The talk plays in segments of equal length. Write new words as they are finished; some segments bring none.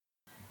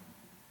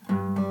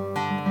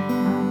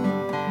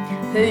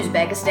Who's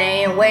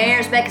Beckistan?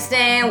 Where's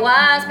Beckistan?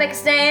 Why's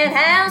Beckistan?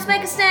 How's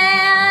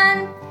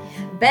Beckistan?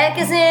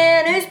 Becca's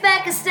in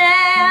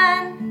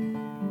Uzbekistan.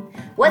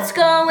 What's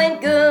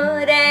going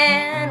good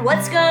and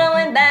what's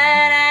going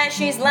bad? And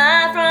she's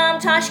live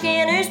from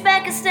Tashkent,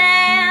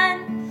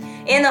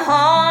 Uzbekistan, in the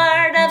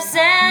heart of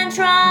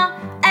Central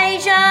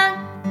Asia.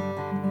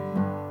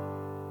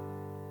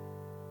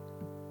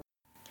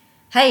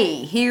 Hey,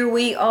 here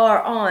we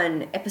are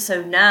on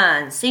episode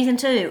 9, season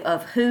 2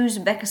 of Who's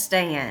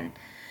Beckistan.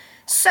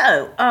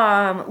 So,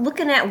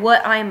 looking at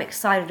what I am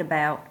excited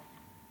about.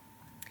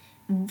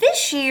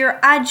 This year,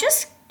 I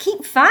just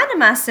keep finding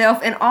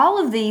myself in all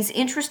of these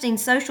interesting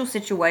social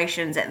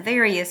situations at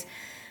various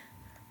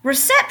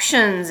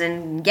receptions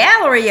and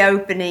gallery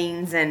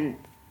openings and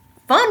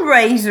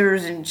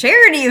fundraisers and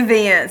charity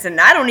events,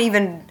 and I don't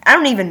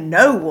even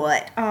know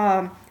what.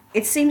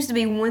 It seems to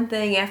be one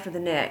thing after the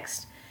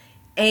next.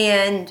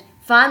 And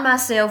find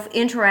myself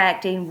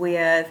interacting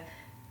with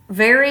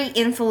very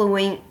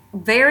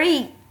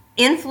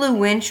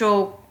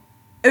influential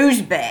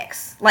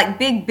Uzbeks, like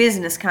big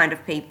business kind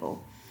of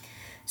people.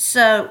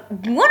 So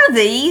one of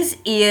these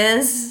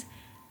is,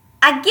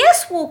 I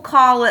guess we'll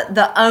call it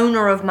the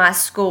owner of my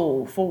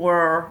school,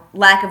 for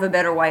lack of a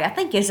better way. I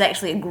think it's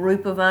actually a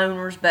group of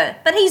owners,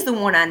 but he's the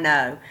one I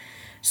know.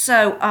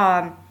 So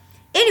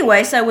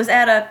anyway, so I was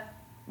at a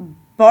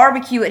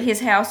barbecue at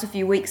his house a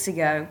few weeks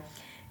ago.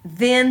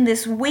 Then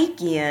this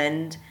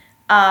weekend,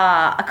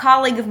 a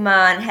colleague of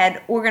mine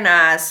had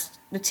organized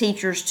the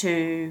teachers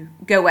to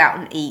go out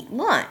and eat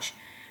lunch.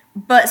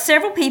 But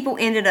several people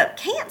ended up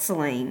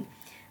canceling.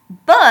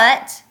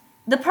 But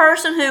the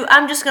person who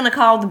I'm just going to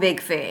call the big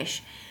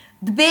fish,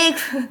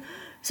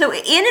 so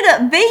it ended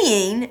up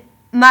being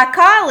my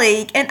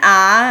colleague and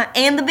I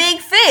and the big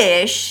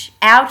fish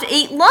out to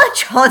eat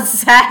lunch on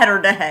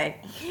Saturday.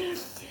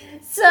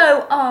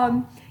 So,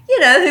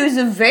 who's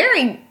a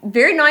very,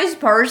 very nice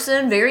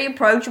person, very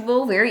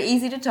approachable, very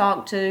easy to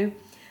talk to.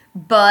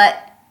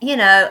 But,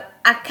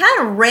 I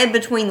kind of read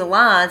between the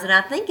lines, and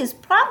I think is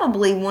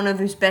probably one of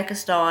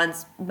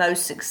Uzbekistan's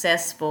most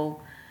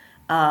successful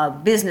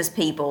business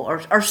people,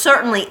 or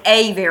certainly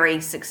a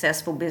very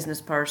successful business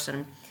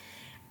person.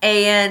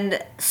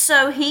 And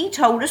so he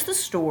told us the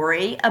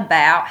story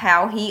about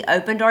how he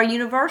opened our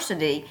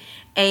university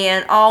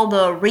and all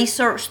the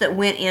research that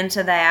went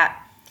into that.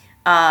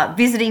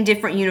 Visiting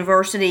different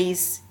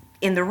universities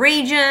in the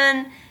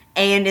region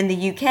and in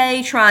the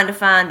UK, trying to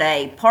find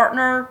a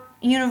partner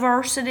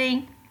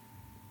university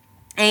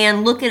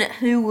and looking at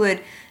who would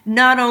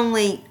not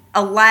only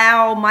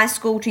allow my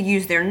school to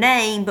use their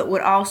name, but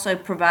would also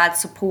provide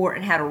support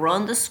in how to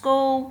run the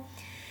school.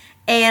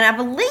 And I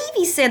believe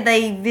he said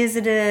they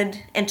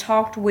visited and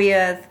talked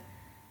with,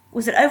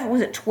 was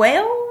it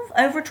 12?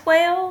 Over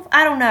 12?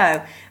 I don't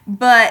know.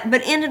 But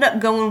ended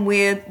up going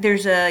with,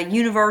 there's a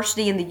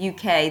university in the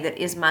UK that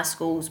is my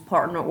school's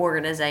partner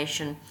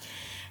organization.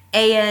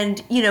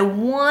 And,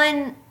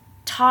 one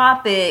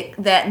topic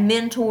that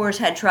mentors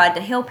had tried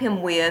to help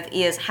him with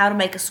is how to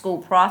make a school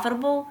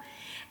profitable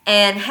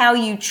and how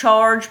you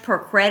charge per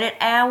credit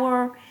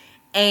hour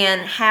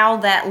and how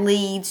that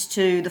leads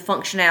to the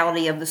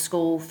functionality of the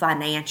school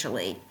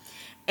financially.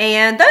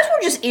 And those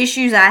were just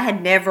issues I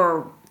had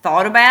never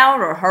thought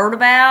about or heard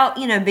about,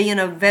 being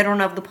a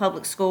veteran of the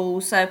public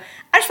schools. So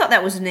I just thought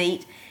that was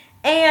neat.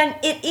 And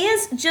it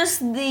is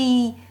just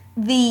the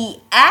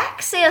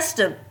access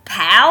to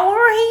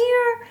power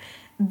here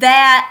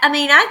that,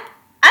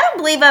 I don't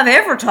believe I've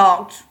ever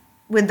talked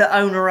with the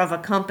owner of a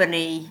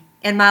company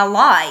in my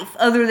life,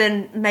 other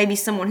than maybe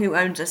someone who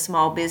owns a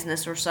small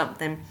business or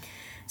something.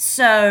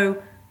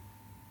 So,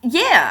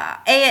 yeah,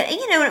 and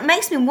it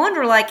makes me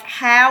wonder,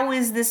 how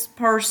is this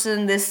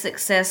person this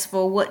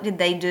successful? What did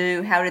they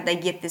do? How did they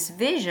get this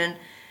vision?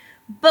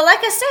 But like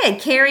I said,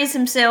 carries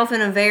himself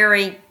in a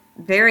very,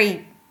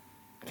 very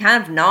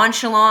kind of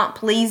nonchalant,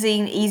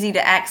 pleasing, easy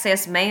to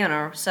access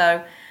manner.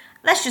 So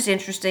that's just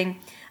interesting.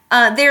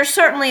 There's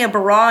certainly a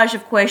barrage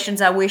of questions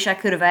I wish I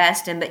could have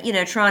asked him, but,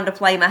 trying to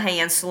play my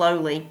hand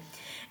slowly.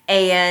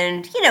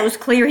 And, it was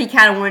clear he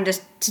kind of wanted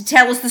to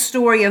tell us the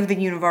story of the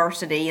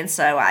university, and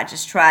so I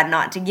just tried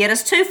not to get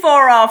us too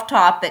far off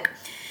topic,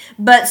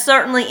 but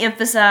certainly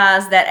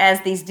emphasize that as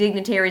these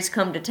dignitaries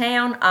come to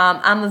town,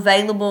 I'm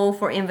available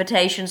for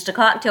invitations to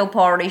cocktail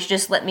parties.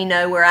 Just let me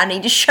know where I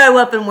need to show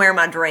up and wear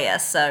my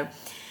dress. So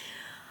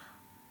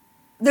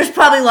there's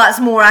probably lots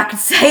more I could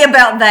say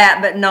about that,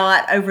 but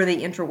not over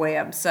the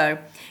interweb. So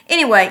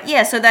anyway,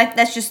 yeah, so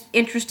that's just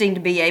interesting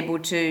to be able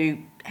to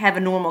have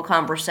a normal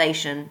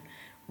conversation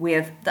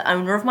with the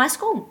owner of my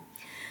school.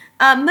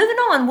 Moving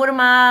on, what am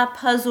I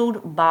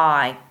puzzled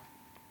by?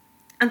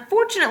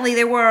 Unfortunately,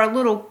 there were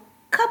a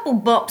couple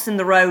bumps in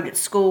the road at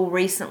school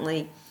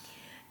recently,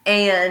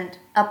 and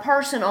a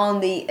person on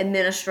the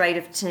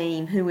administrative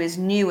team who is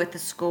new at the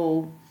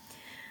school,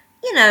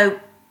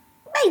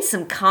 made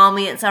some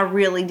comments I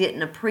really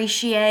didn't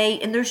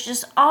appreciate, and there's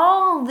just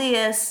all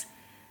this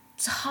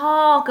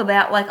talk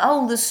about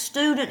the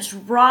students'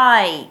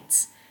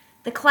 rights,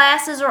 the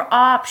classes are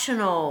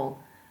optional,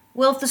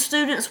 Well, if the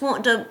students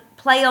want to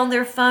play on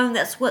their phone,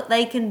 that's what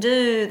they can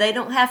do. They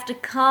don't have to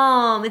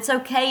come. It's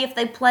okay if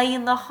they play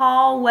in the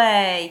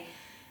hallway.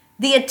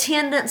 The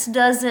attendance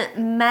doesn't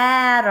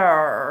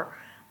matter.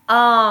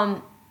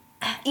 From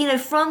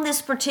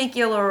this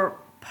particular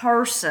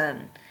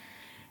person.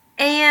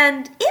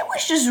 And it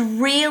was just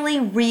really,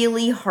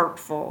 really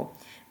hurtful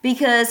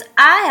because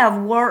I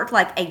have worked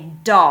like a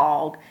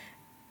dog,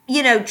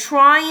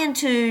 trying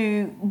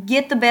to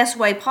get the best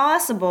way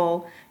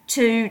possible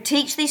to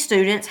teach these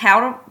students how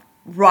to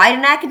write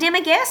an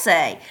academic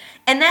essay.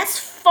 And that's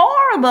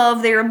far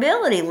above their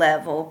ability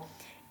level.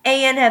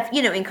 And have,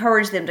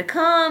 encouraged them to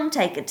come,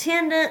 take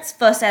attendance,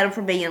 fuss at them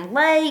for being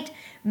late,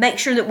 make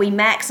sure that we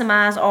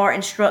maximize our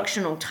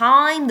instructional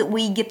time, that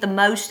we get the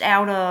most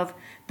out of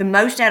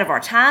our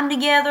time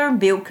together,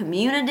 build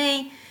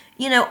community,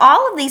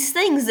 all of these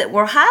things that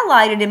were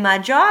highlighted in my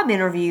job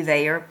interview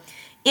there.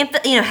 In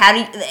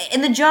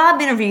the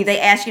job interview, they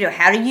ask,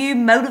 how do you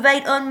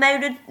motivate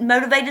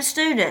unmotivated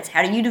students?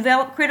 How do you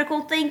develop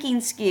critical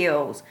thinking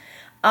skills?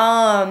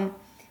 How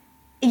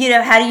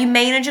do you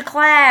manage a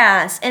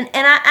class? And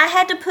I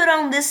had to put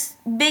on this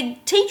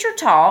big teacher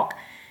talk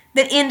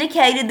that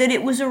indicated that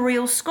it was a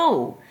real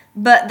school.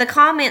 But the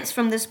comments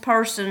from this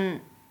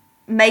person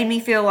made me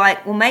feel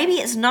like, well, maybe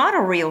it's not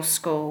a real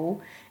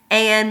school,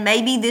 and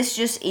maybe this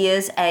just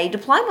is a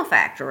diploma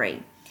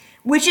factory,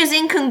 which is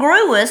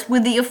incongruous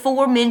with the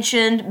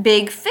aforementioned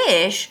big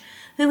fish,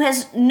 who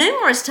has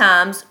numerous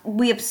times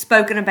we have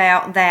spoken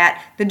about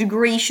that the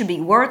degree should be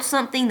worth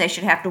something, they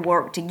should have to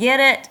work to get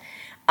it,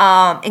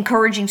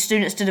 encouraging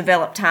students to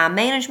develop time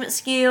management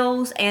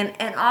skills, and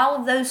all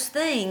of those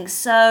things.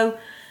 So,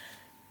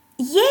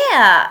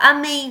 yeah,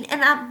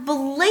 and I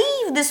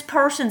believe this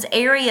person's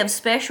area of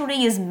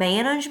specialty is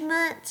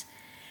management.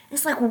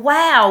 It's like,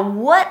 wow,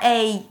 what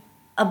a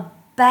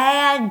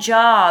bad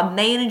job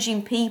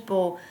managing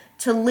people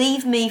to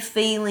leave me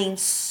feeling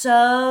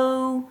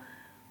so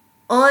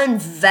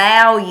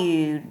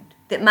unvalued,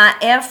 that my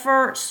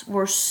efforts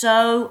were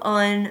so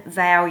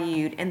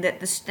unvalued and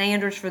that the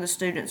standards for the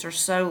students are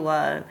so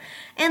low.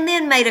 And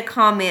then made a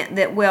comment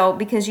that, well,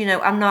 because,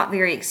 I'm not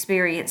very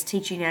experienced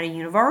teaching at a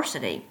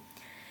university.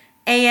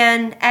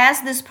 And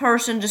as this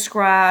person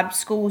described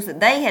schools that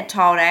they had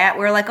taught at,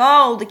 we're like,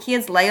 oh, the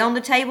kids lay on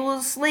the table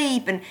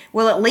asleep, and,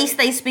 well, at least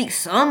they speak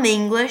some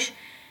English.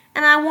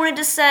 And I wanted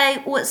to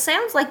say, well, it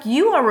sounds like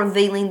you are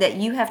revealing that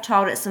you have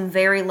taught at some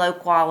very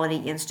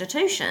low-quality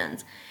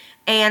institutions.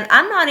 And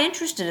I'm not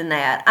interested in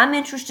that. I'm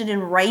interested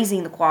in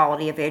raising the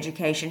quality of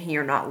education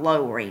here, not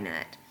lowering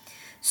it.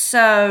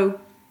 So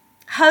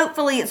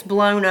hopefully it's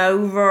blown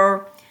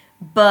over.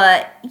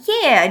 But,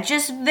 yeah,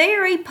 just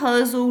very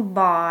puzzled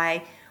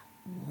by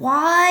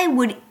why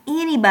would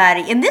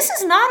anybody, and this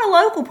is not a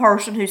local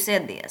person who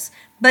said this,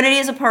 but it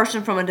is a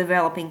person from a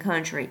developing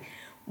country.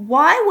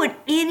 Why would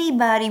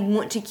anybody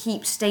want to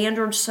keep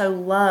standards so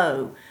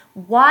low?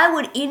 Why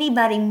would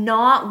anybody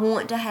not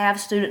want to have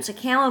students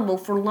accountable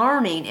for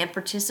learning and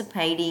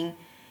participating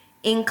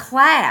in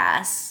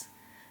class?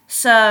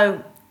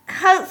 So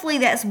hopefully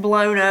that's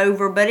blown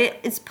over, but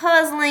it's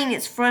puzzling,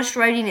 it's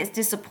frustrating, it's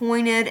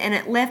disappointed, and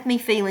it left me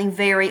feeling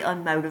very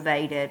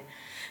unmotivated.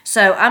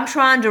 So I'm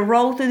trying to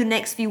roll through the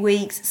next few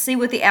weeks, see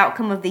what the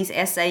outcome of these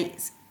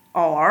essays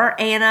are,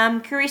 and I'm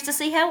curious to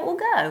see how it will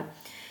go.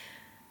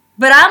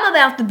 But I'm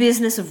about the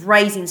business of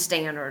raising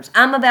standards.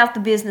 I'm about the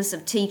business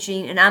of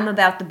teaching, and I'm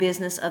about the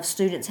business of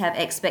students have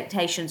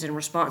expectations and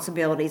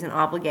responsibilities and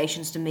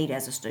obligations to meet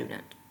as a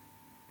student.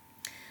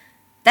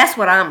 That's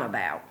what I'm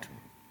about.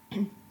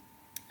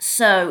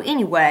 So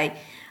anyway,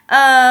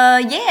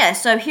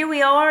 so here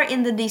we are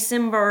in the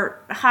December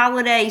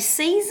holiday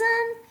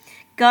season.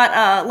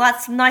 Got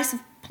lots of nice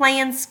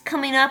plans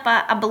coming up,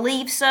 I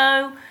believe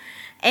so,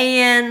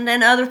 and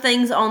other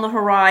things on the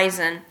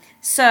horizon.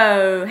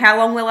 So how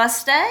long will I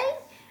stay?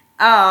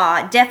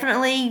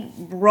 Definitely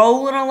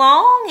rolling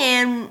along,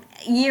 and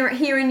here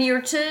in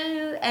year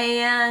 2,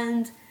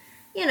 and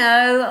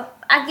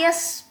I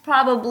guess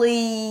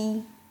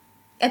probably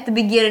at the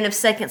beginning of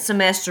second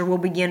semester we'll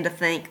begin to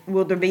think,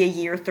 will there be a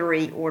year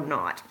 3 or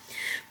not?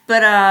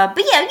 But yeah,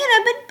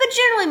 but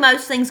generally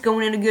most things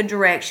going in a good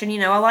direction.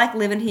 I like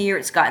living here.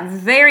 It's gotten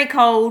very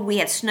cold. We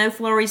had snow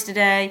flurries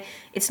today.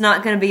 It's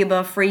not going to be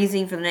above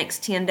freezing for the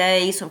next 10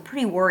 days, so I'm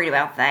pretty worried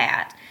about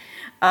that.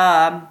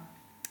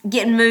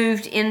 Getting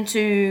moved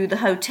into the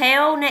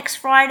hotel next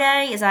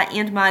Friday as I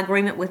end my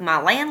agreement with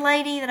my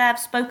landlady that I've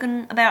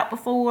spoken about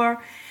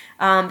before,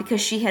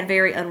 because she had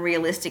very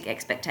unrealistic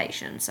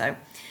expectations. So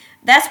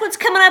that's what's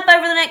coming up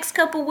over the next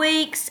couple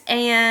weeks,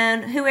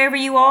 and whoever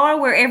you are,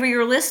 wherever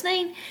you're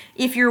listening,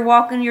 if you're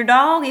walking your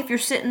dog, if you're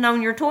sitting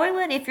on your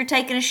toilet, if you're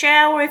taking a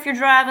shower, if you're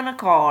driving a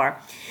car,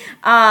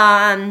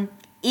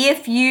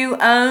 if you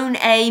own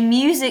a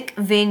music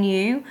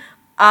venue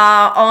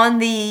on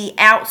the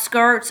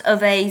outskirts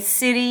of a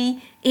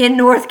city in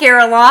North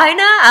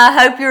Carolina, I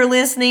hope you're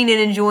listening and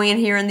enjoying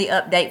hearing the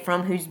update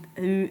from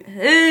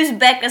Who's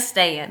Becca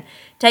Stan.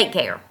 Take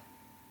care.